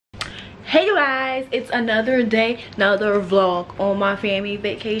Hey guys, it's another day, another vlog on my family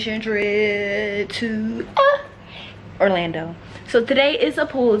vacation trip to Orlando. So today is a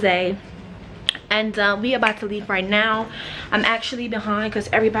pool day and we about to leave right now. I'm actually behind because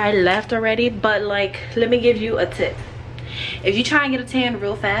everybody left already, but like, let me give you a tip. If you try and get a tan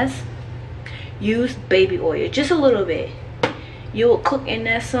real fast, use baby oil, just a little bit. You'll cook in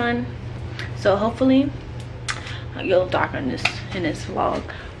that sun, so hopefully I'll get a little darker in this vlog.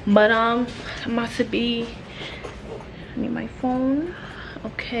 But I'm about to be, I need my phone.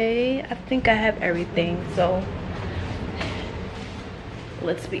 Okay, I think I have everything, so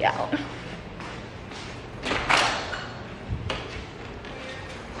let's be out.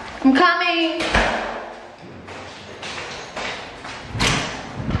 I'm coming.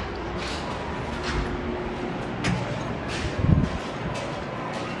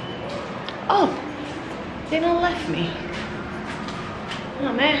 Oh, they done left me.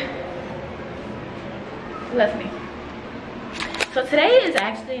 Oh man, left me. So today is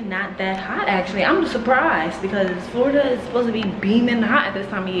actually not that hot. Actually, I'm surprised because Florida is supposed to be beaming hot at this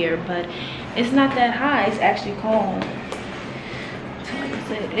time of year, but it's not that hot. It's actually calm. So like I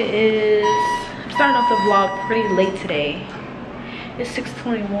said, it is. I'm starting off the vlog pretty late today. It's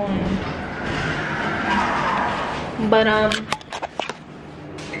 6:21, but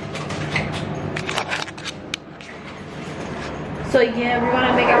so yeah, we're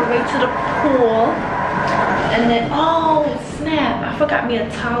gonna make our way to the pool, and then oh snap, I forgot me a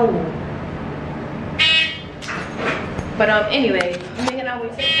towel. But anyway, we're making our way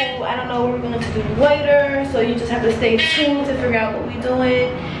to the pool. I don't know what we're going to do later, so you just have to stay tuned to figure out what we're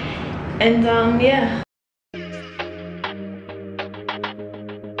doing. And yeah.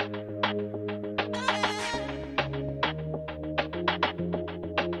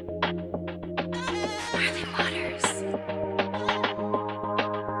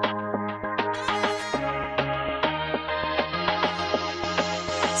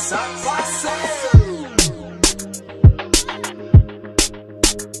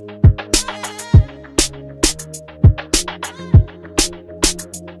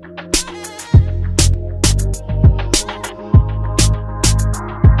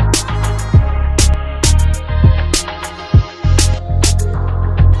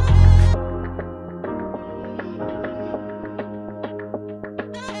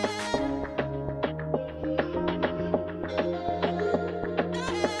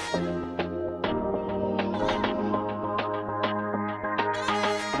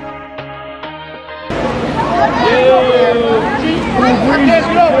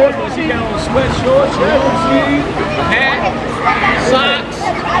 She got on sweatshorts, hat, socks.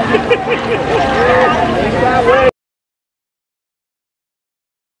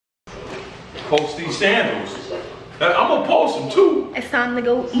 Post these sandals. I'm gonna post them too. It's time to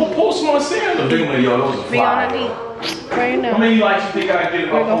go eat. I'm gonna post my sandals. Those are we're gonna eat right now. How many likes you think I get?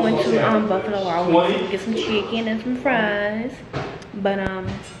 We're going to Buffalo Wild Wings, get some chicken and some fries. But in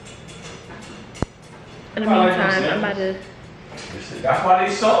the meantime, I'm about to. That's why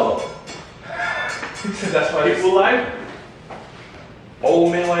they sold. That's why people like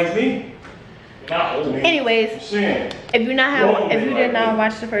old men like me. Not old men. Anyways, if you did not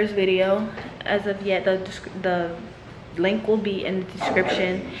watch the first video as of yet, the link will be in the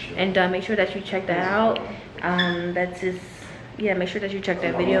description, and make sure that you check that out. Make sure that you check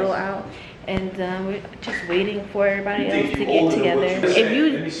that video out. And we're just waiting for everybody else to get together. If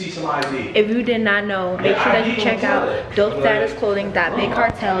you did not know, make sure that you check out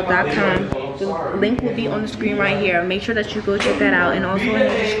dope.status.bigcartel.com. The link will be on the screen right here. Make sure that you go check that out. And also in the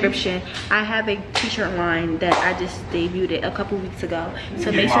description, I have a t-shirt line that I just debuted it a couple weeks ago.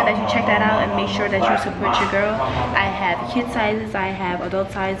 So make sure that you check that out and make sure that you support your girl. I have kid sizes, I have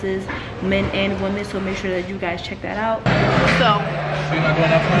adult sizes, men and women. So make sure that you guys check that out. So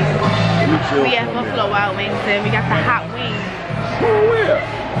we have Buffalo Wild Wings and we got the hot wings. Oh, where?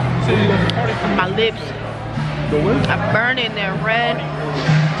 My lips are burning, they're red.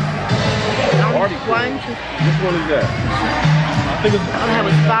 Which one is that? I think it's. I'm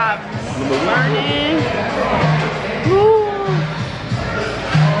having 5 burning.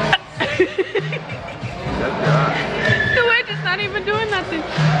 That's God. The way it's not even doing nothing.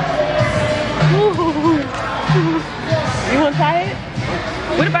 You want to try it?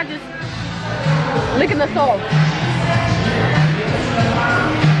 What about just licking the sauce?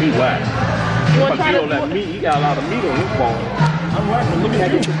 He whack. You want to try that meat? He got a lot of meat on his bone. I'm watching. Look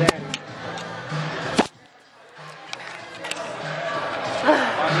at you.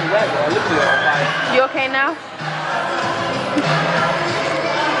 You okay now?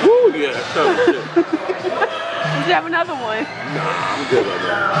 Woo, yeah, that's tough shit. You should have another one. Nah, I'm good right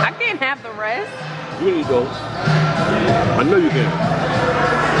now. I can't have the rest? You can eat those. I know you can.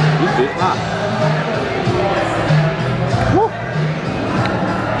 This is hot. Woo.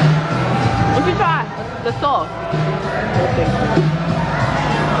 What you try? The sauce.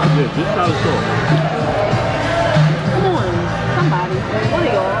 Yeah, just try the sauce. Come on, somebody. One of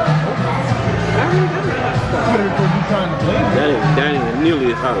y'all. That ain't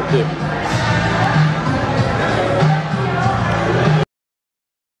nearly as hot as this.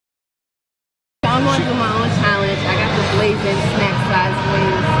 I'm going to do my own challenge. I got the Blazin snack size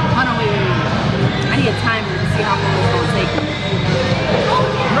wings. Hold on, wait. I need a timer to see how long it's going to take me.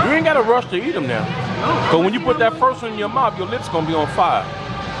 You ain't got to rush to eat them now. But when you put that first one in your mouth, your lips going to be on fire.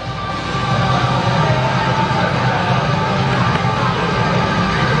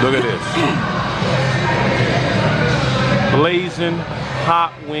 Look at this. Blazin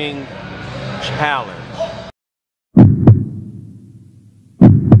hot wing challenge.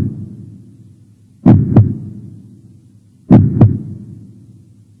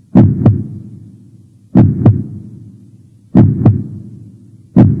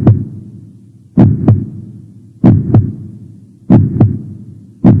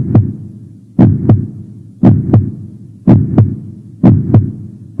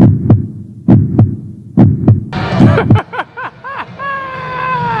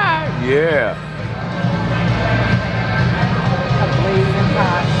 Yeah. A Blazin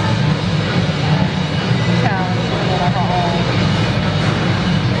hot challenge.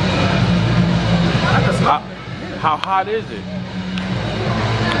 How hot is it?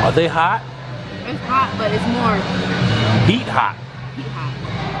 Are they hot? It's hot, but it's more Heat hot. heat hot.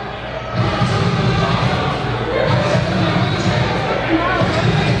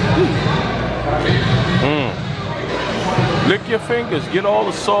 Mm. Lick your fingers, get all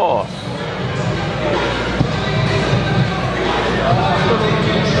the sauce.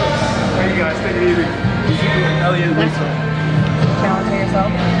 Hey, you guys, take it easy. Elliot and Lisa. Challenge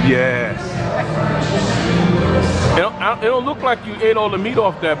yourself? Yes. It don't look like you ate all the meat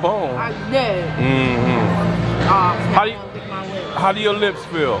off that bone. I did. Mm-hmm. How do your lips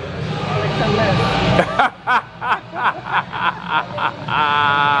feel?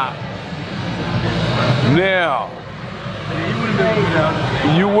 Now,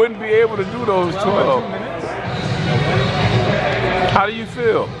 you wouldn't be able to do those 12. How do you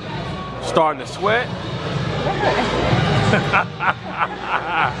feel? Starting to sweat?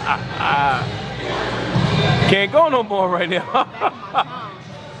 Can't go no more right now.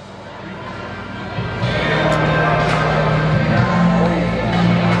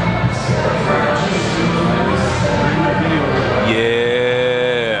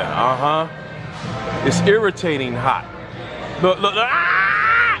 Yeah, it's irritating hot. Look,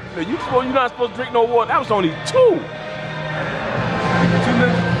 ah! You're not supposed to drink no water. That was only 2.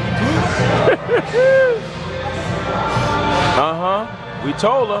 We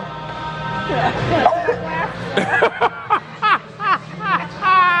told her.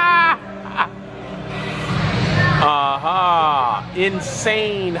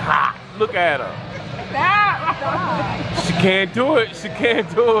 Insane hot. Look at her. She can't do it. She can't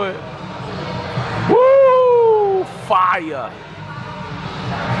do it. Woo! Fire.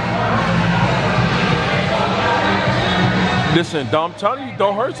 Listen, I'm telling you,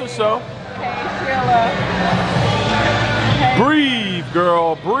 don't hurt yourself. Breathe,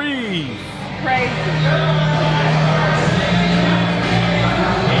 girl, breathe. Crazy.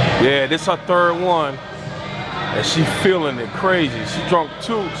 Yeah, this is her 3rd one. And she feeling it crazy. She drank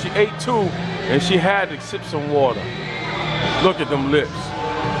 2, she ate 2, and she had to sip some water. Look at them lips.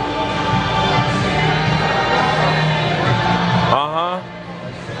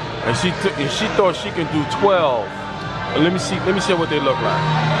 And she thought she can do 12. Let me see what they look like.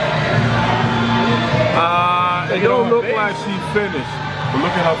 They don't look like she finished. But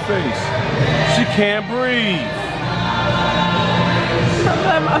look at her face. She can't breathe.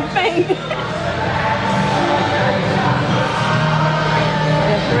 I'm my face.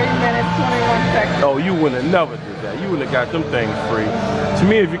 3 minutes, 21 seconds. Oh, you wouldn't have never did that. You wouldn't have got them things free. To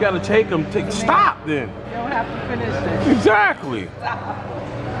me, if you got to take them, stop then. You don't have to finish it. Exactly.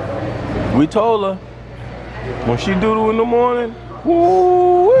 We told her. When she do in the morning,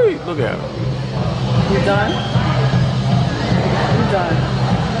 woo-wee, look at her. You done? You done?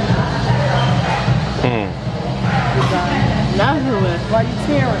 You done? Nothing. Why you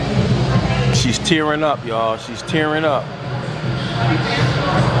tearing? She's tearing up, y'all. She's tearing up.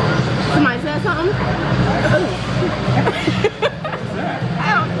 Somebody said something? I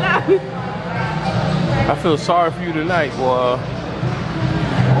don't know. I feel sorry for you tonight, boy.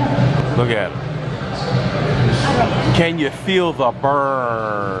 Look at her. Can you feel the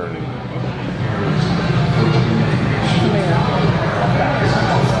burn?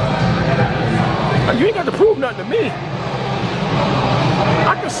 You ain't got to prove nothing to me.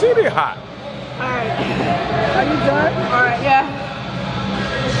 I can see they're hot. Alright. Are you done? Alright, yeah.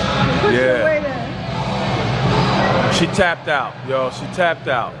 Push it away then. She tapped out, yo. She tapped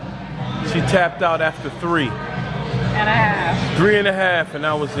out. She tapped out after 3.5. 3.5, and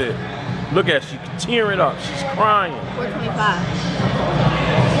that was it. Look at her, she's tearing up. She's crying. 425.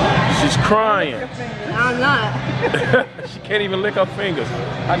 She's crying. No, I'm not. She can't even lick her fingers.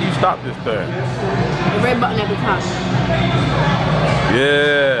 How do you stop this thing? The red button at the top.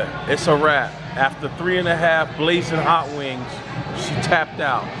 Yeah, it's a wrap. After 3.5 blazing hot wings, she tapped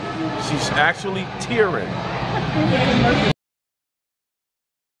out. She's actually tearing.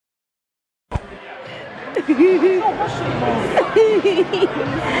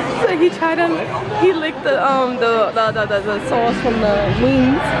 So he tried to, he licked the sauce from the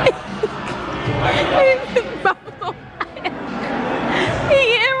wings. He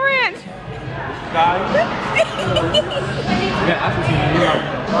ate ranch.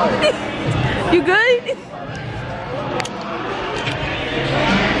 You good?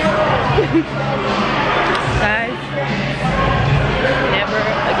 Guys, never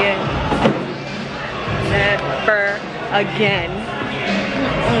again. Never again.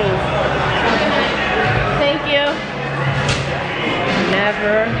 Thank you.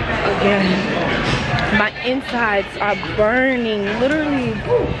 Never again. My insides are burning, literally.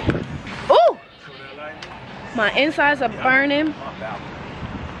 Ooh! My insides are burning.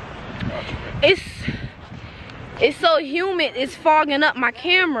 It's so humid, it's fogging up my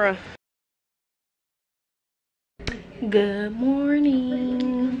camera. Good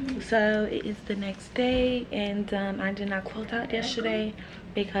morning. So it is the next day, and I did not close out yesterday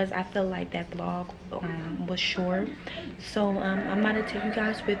because I feel like that vlog was short. So I'm about to take you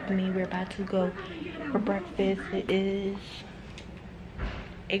guys with me. We're about to go for breakfast. It is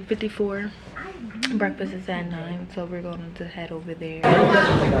 8:54. Breakfast is at 9, so we're going to head over there.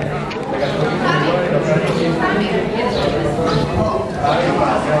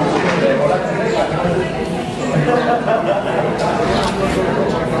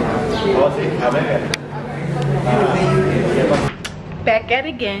 Back at it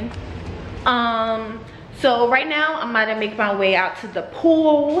again. So right now I'm about to make my way out to the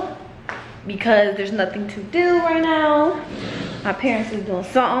pool because there's nothing to do right now. My parents is doing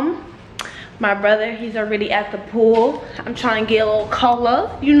something. My brother, he's already at the pool. I'm trying to get a little color,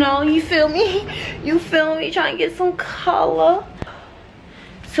 you know, you feel me? You feel me? Trying to get some color.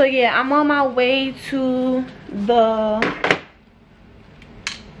 So yeah, I'm on my way to the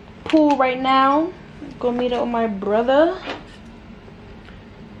pool right now. Go meet up with my brother.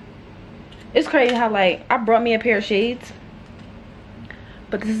 It's crazy how, like, I brought me a pair of shades,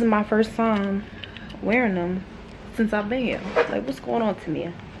 but this is my first time wearing them since I've been here. Like, what's going on,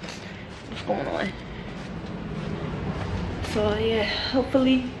 Tamia? What's going on? So yeah,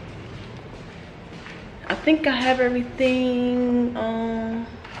 hopefully, I think I have everything. Yeah.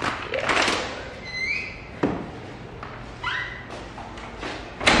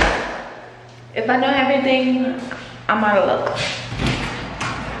 If I don't have anything, I'm out of luck.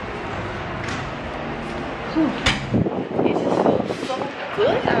 Whew. It just feels so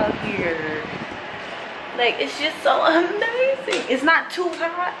good out here. Like, it's just so amazing. It's not too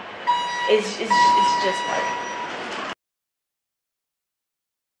hot. It's just right.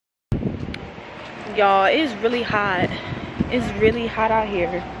 Y'all, it's really hot. It's really hot out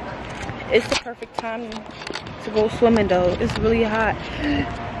here. It's the perfect time to go swimming though. It's really hot.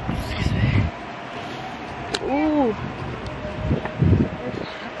 Excuse me. Ooh.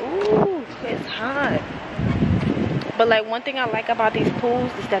 Ooh, it's hot. But like, one thing I like about these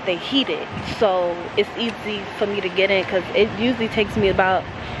pools is that they heat it. So it's easy for me to get in because it usually takes me about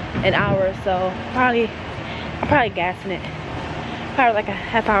an hour or so. I'm probably gassing it. Probably like a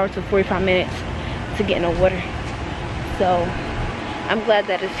half hour to 45 minutes to get in the water. So I'm glad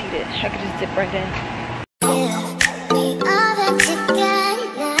that it's heated. I could just dip right in.